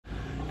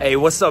Hey,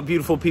 what's up,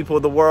 beautiful people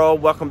of the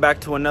world? Welcome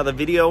back to another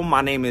video.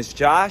 My name is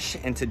Josh,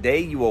 and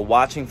today you are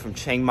watching from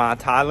Chiang Mai,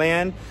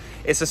 Thailand.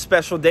 It's a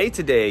special day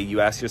today.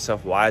 You ask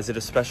yourself, why is it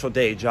a special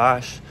day,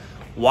 Josh?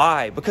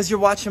 Why? Because you're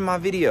watching my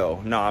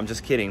video. No, I'm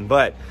just kidding,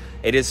 but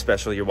it is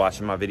special you're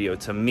watching my video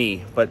to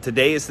me. But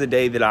today is the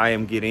day that I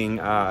am getting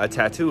a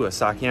tattoo, a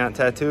Sak Yant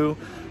tattoo.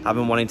 I've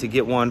been wanting to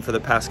get one for the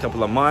past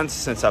couple of months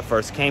since I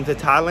first came to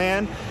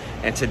Thailand,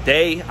 and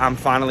today I'm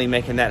finally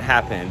making that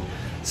happen.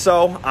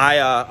 So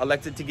I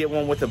elected to get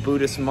one with a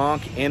Buddhist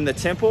monk in the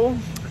temple,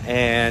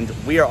 and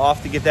we are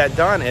off to get that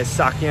done at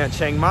Sak Yant,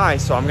 Chiang Mai.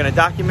 So I'm gonna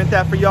document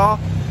that for y'all.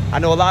 I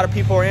know a lot of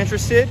people are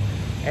interested,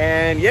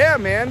 and yeah,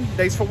 man,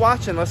 thanks for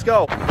watching. Let's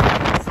go. So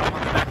I'm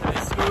on the back of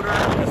this scooter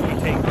as we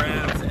take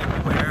grabs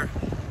everywhere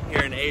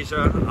here in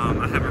Asia.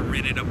 I haven't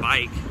rented a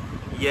bike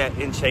yet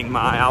in Chiang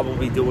Mai. I will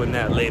be doing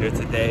that later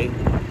today.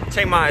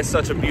 Chiang Mai is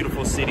such a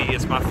beautiful city.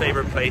 It's my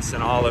favorite place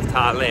in all of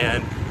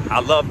Thailand. I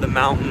love the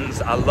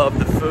mountains, I love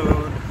the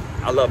food,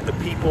 I love the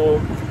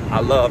people, I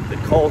love the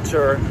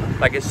culture.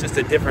 Like, it's just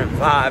a different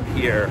vibe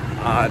here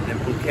than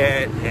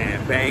Phuket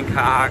and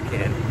Bangkok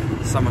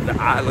and some of the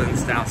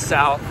islands down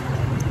south.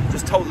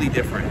 Just totally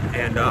different.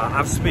 And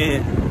I've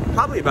spent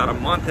probably about a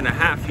month and a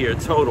half here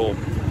total,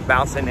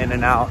 bouncing in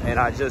and out, and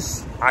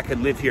I could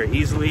live here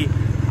easily.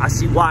 I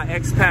see why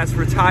expats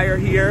retire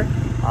here.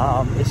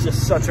 It's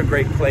just such a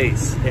great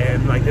place,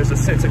 and like, there's a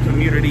sense of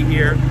community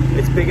here.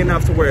 It's big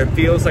enough to where it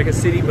feels like a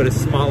city, but it's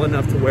small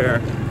enough to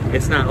where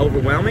it's not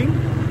overwhelming.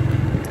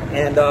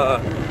 And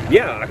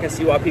yeah, I can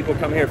see why people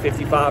come here at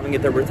 55 and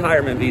get their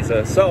retirement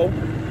visa. So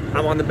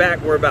I'm on the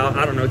back. We're about,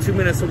 I don't know, 2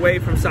 minutes away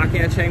from Sak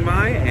Yant, Chiang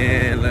Mai,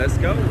 and let's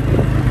go.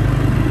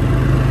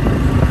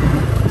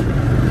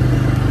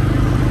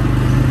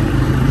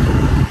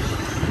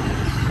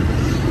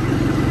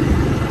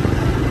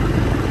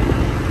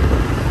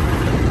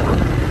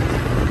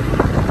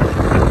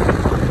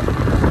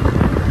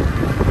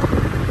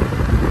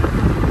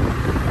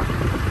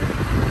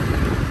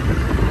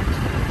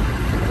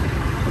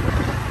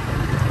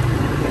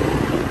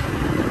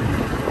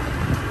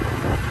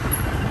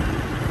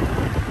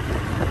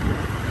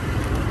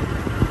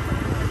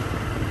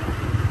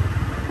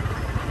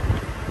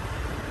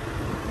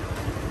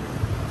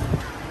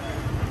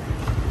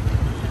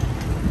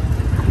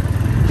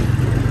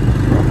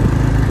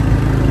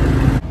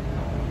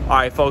 All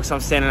right, folks, I'm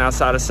standing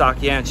outside of Sak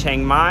Yant,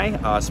 Chiang Mai.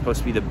 It's supposed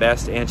to be the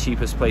best and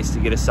cheapest place to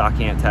get a Sak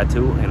Yant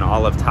tattoo in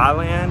all of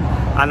Thailand.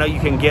 I know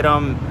you can get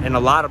them in a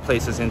lot of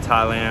places in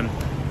Thailand,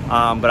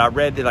 but I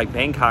read that like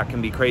Bangkok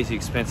can be crazy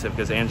expensive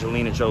because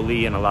Angelina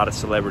Jolie and a lot of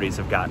celebrities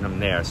have gotten them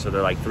there. So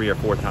they're like 3 or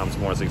 4 times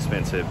more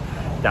expensive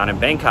down in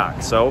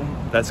Bangkok. So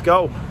let's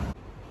go.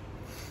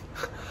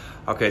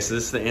 Okay, so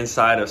this is the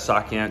inside of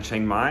Sak Yant,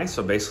 Chiang Mai.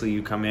 So basically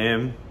you come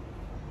in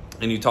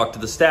and you talk to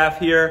the staff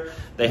here.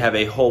 They have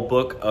a whole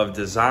book of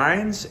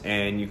designs,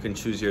 and you can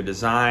choose your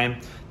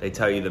design. They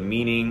tell you the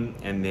meaning,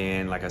 and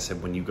then, like I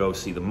said, when you go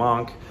see the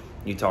monk,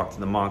 you talk to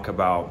the monk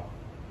about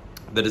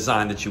the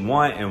design that you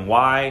want and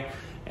why,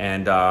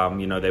 and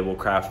you know, they will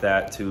craft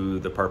that to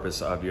the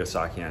purpose of your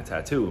Sak Yant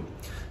tattoo.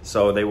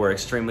 So they were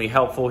extremely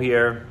helpful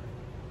here,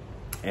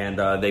 and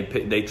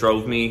they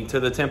drove me to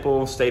the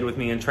temple, stayed with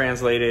me and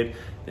translated,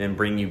 and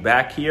bring you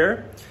back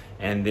here.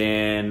 And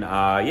then,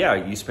 yeah,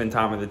 you spend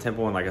time at the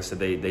temple, and like I said,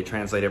 they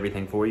translate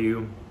everything for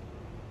you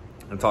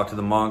and talk to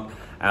the monk,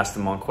 ask the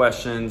monk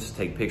questions,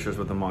 take pictures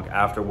with the monk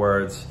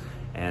afterwards.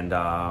 And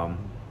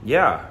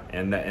yeah,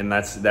 and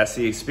that's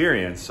the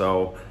experience.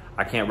 So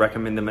I can't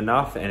recommend them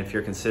enough. And if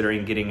you're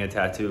considering getting a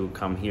tattoo,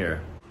 come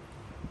here.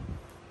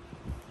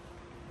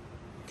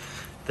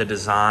 The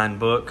design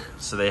book.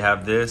 So they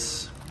have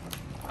this,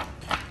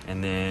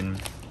 and then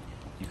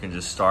you can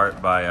just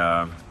start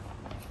by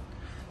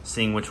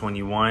seeing which one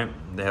you want.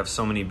 They have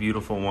so many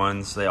beautiful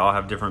ones. They all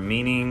have different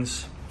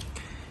meanings.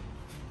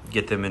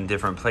 Get them in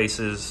different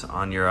places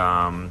on your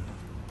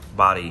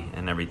body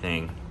and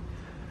everything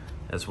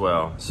as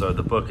well. So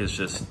the book is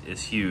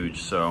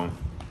huge. So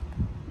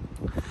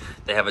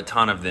they have a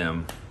ton of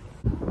them.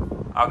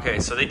 Okay,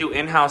 so they do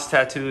in-house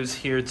tattoos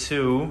here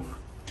too.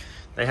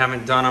 They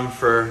haven't done them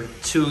for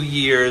 2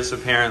 years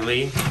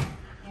apparently.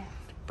 Yeah.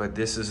 But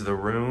this is the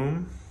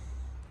room.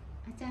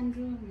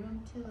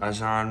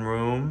 Ajahn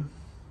room.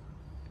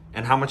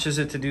 And how much is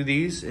it to do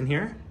these in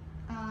here?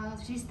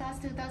 She starts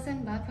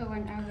 2,000 baht per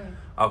 1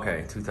 hour.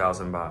 Okay,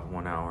 2,000 baht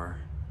 1 hour.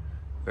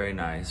 Very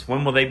nice.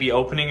 When will they be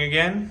opening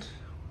again?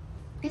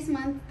 This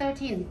month,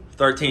 13th.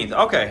 13th.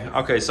 Okay.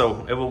 Okay,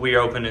 so it will be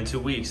open in 2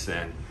 weeks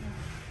then.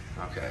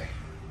 Okay.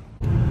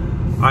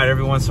 All right,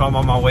 everyone. So I'm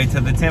on my way to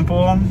the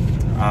temple.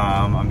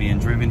 I'm being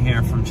driven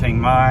here from Chiang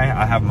Mai.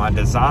 I have my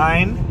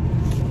design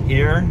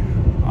here,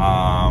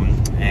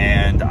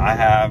 and I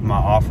have my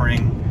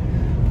offering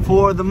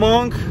for the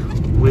monk,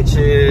 which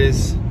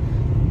is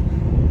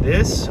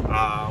this.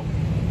 All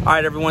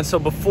right, everyone, so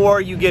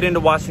before you get into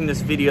watching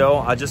this video,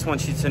 I just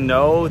want you to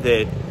know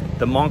that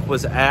the monk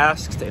was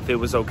asked if it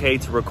was okay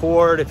to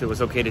record, if it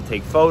was okay to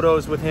take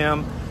photos with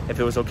him, if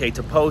it was okay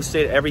to post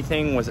it.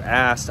 Everything was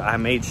asked. I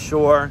made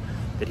sure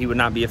that he would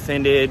not be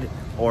offended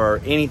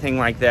or anything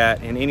like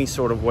that in any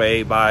sort of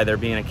way by there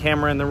being a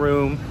camera in the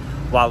room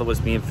while it was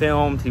being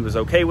filmed. He was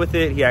okay with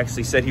it. He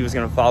actually said he was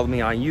going to follow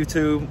me on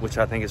YouTube, which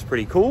I think is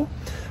pretty cool.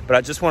 But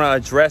I just want to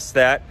address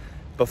that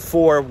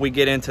before we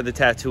get into the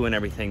tattoo and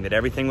everything, that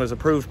everything was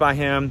approved by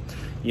him.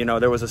 You know,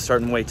 there was a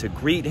certain way to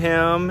greet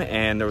him,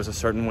 and there was a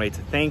certain way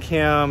to thank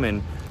him,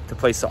 and to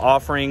place the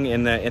offering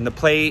in the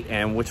plate,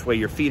 and which way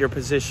your feet are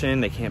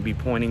positioned. They can't be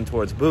pointing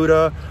towards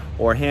Buddha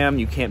or him.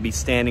 You can't be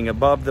standing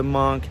above the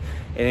monk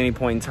at any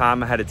point in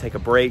time. I had to take a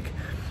break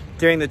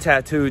during the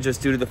tattoo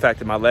just due to the fact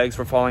that my legs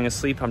were falling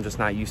asleep. I'm just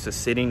not used to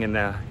sitting in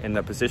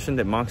the position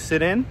that monks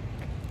sit in.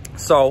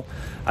 So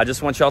I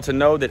just want y'all to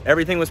know that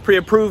everything was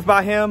pre-approved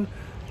by him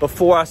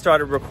before I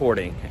started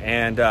recording,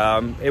 and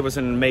it was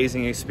an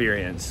amazing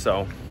experience.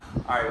 So,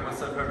 all right,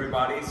 what's up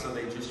everybody? So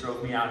they just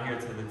drove me out here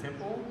to the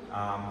temple.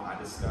 I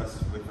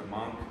discussed with the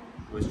monk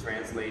who has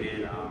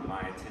translated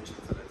my intention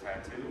for the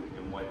tattoo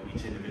and what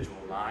each individual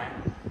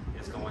line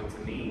is going to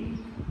mean.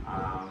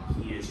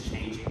 He is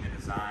changing the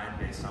design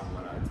based on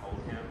what I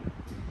told him,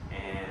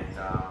 and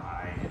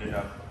I ended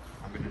up,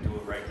 I'm going to do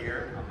it right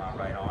here on my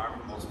right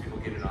arm. Most people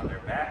get it on their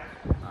back,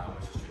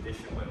 which is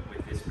tradition, but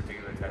with this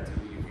particular tattoo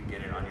you can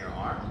get it on your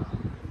arm.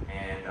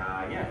 And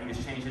yeah, he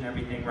is changing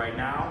everything right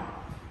now,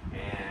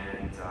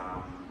 and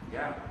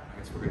yeah, I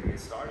guess we're going to get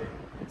started,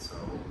 and so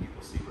you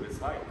will see what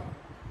it's like.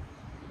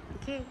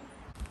 Okay.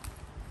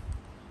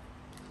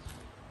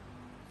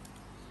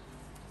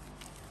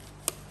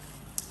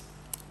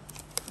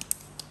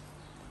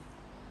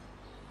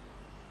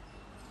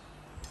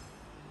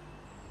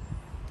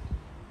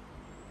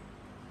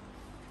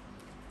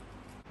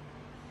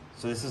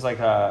 So this is like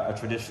a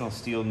traditional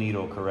steel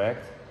needle,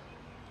 correct?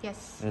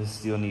 Yes. It's a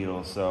steel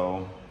needle,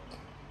 so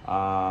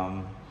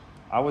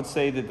I would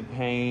say that the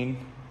pain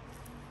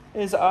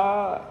is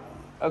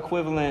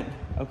equivalent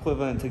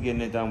to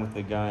getting it done with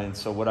the gun.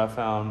 So what I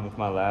found with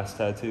my last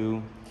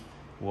tattoo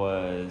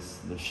was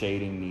the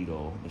shading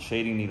needle. The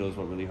shading needle is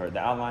what really hurt. The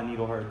outline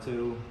needle hurt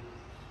too.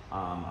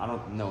 I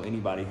don't know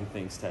anybody who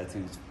thinks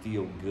tattoos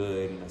feel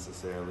good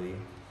necessarily,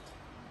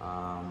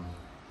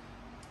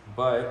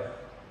 but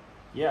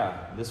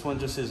yeah, this one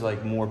just is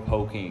like more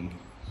poking.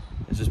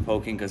 It's just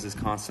poking because it's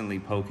constantly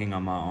poking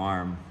on my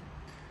arm.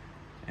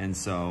 And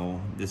so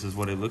this is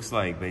what it looks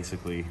like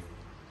basically.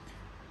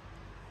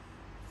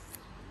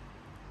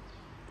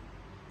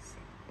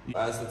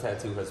 As the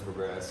tattoo has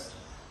progressed,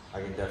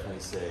 I can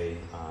definitely say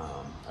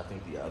I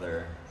think the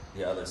other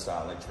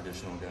style, like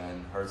traditional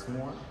gun, hurts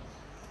more.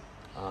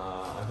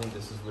 I think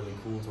this is really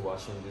cool to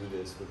watch him do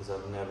this because I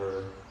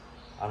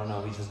don't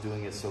know, he's just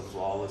doing it so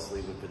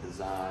flawlessly with the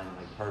design,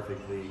 like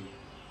perfectly.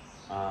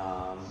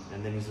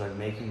 And then he's like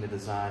making the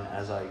design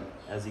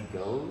as he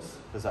goes,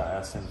 because I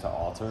asked him to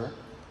alter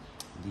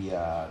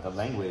the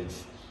language,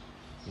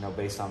 you know,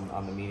 based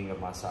on the meaning of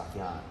my Sak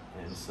Yant.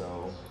 And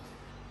so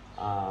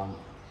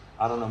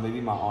I don't know, maybe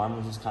my arm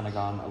has just kind of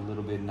gone a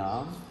little bit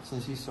numb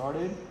since he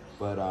started,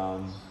 but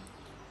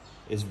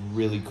it's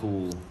really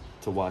cool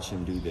to watch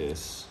him do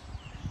this.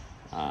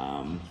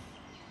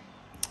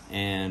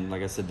 And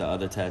like I said, the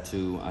other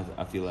tattoo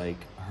I feel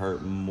like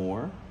hurt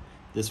more.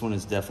 This one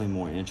is definitely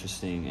more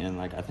interesting, and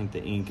like I think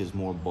the ink is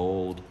more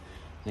bold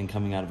than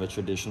coming out of a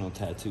traditional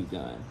tattoo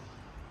gun.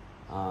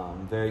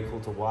 Very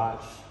cool to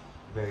watch,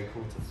 very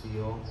cool to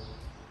feel.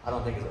 I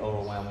don't think it's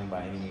overwhelming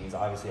by any means.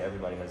 Obviously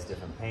everybody has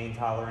different pain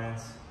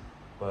tolerance,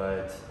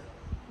 but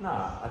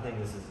nah, I think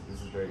this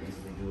is very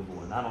easily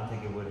doable, and I don't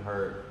think it would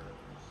hurt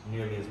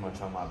nearly as much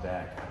on my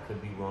back. I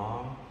could be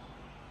wrong,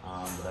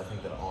 but I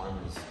think the arm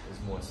is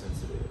more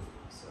sensitive,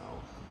 so.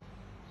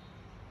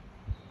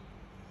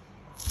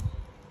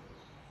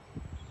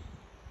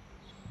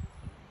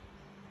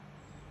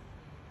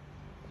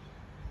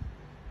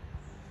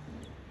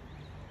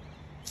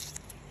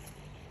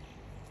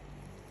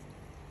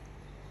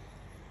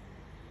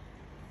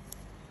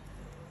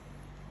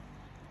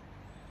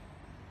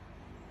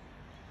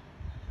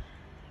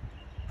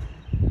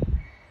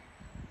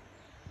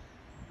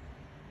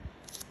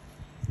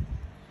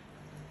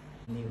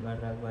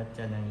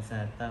 Nivaravacanang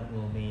sata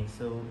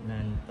umesu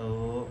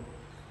nanto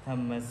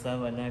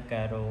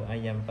Thammasavanakaro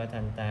ayam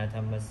patanta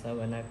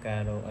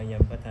Thammasavanakaro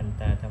ayam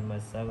patanta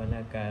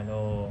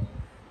Thammasavanakaro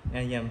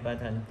ayam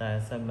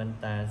patanta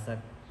samanta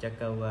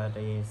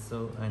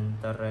sakjakawaresu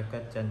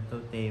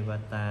antarakacantu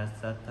devata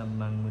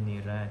satamang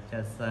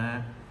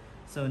munirajasa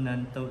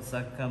sunantu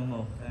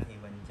sakamokha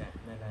ivanjat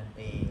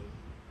narate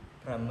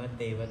Brahma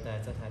devata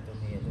sathatu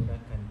hetu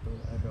rakantu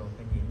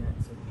arokanyena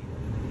sukhi.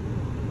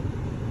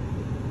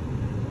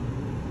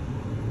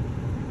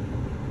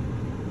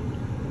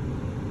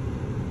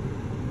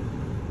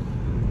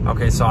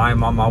 Okay, so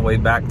I'm on my way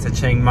back to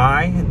Chiang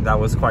Mai. That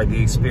was quite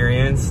the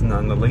experience,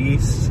 none the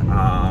least.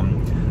 I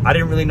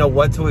didn't really know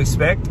what to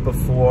expect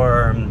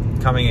before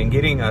coming and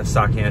getting a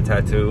Sak Yant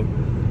tattoo.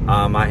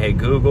 I had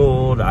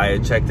Googled, I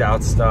had checked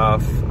out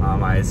stuff,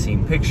 I had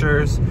seen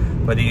pictures,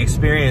 but the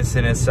experience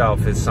in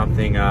itself is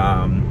something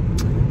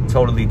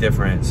totally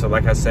different. So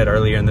like I said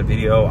earlier in the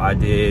video, I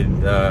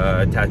did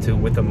a tattoo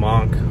with the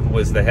monk who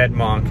was the head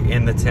monk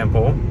in the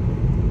temple.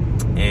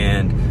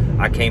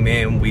 And I came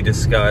in, we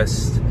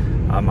discussed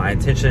my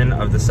intention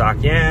of the Sak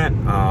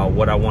Yant,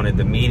 what I wanted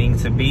the meaning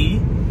to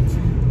be,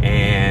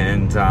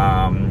 and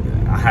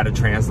I had a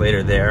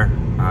translator there.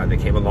 They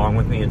came along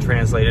with me and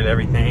translated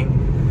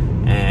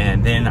everything.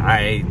 And then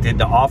I did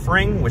the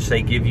offering, which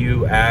they give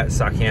you at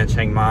Sak Yant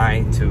Chiang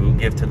Mai to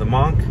give to the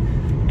monk.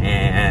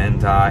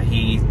 And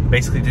he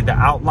basically did the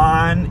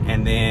outline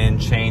and then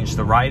changed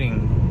the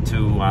writing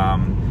to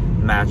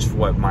match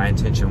what my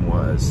intention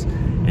was.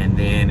 And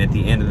then at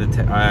the end of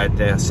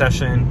the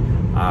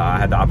session, I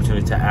had the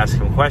opportunity to ask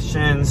him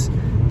questions.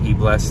 He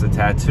blessed the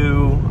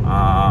tattoo,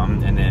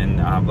 and then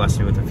blessed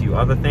me with a few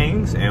other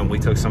things. And we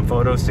took some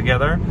photos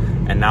together.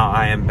 And now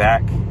I am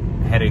back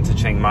heading to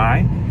Chiang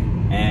Mai.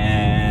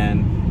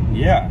 And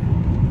yeah,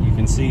 you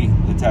can see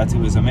the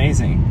tattoo is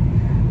amazing.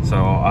 So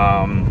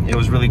it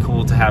was really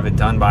cool to have it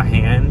done by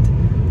hand.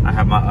 I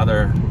have my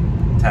other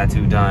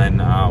tattoo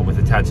done with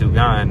a tattoo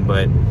gun,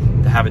 but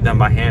to have it done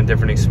by hand,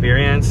 different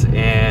experience.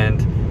 And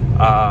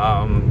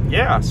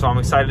yeah, so I'm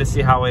excited to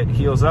see how it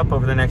heals up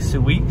over the next 2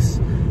 weeks.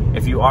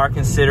 If you are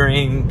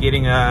considering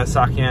getting a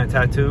Sak Yant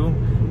tattoo,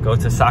 go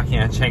to Sak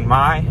Yant Chiang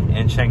Mai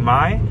in Chiang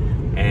Mai,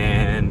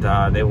 and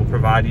they will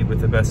provide you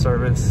with the best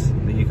service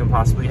that you can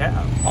possibly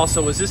have.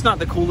 Also, is this not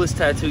the coolest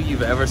tattoo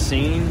you've ever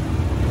seen?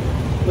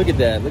 Look at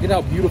that. Look at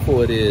how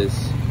beautiful it is.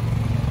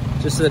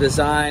 Just the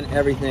design,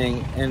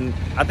 everything. And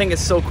I think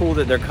it's so cool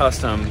that they're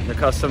custom. They're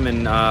custom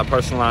and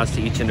personalized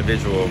to each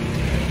individual.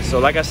 So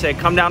like I said,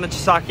 come down to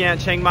Sak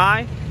Yant Chiang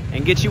Mai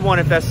and get you one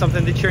if that's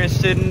something that you're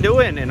interested in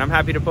doing. And I'm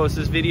happy to post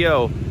this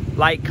video.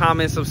 Like,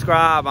 comment,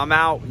 subscribe. I'm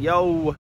out. Yo.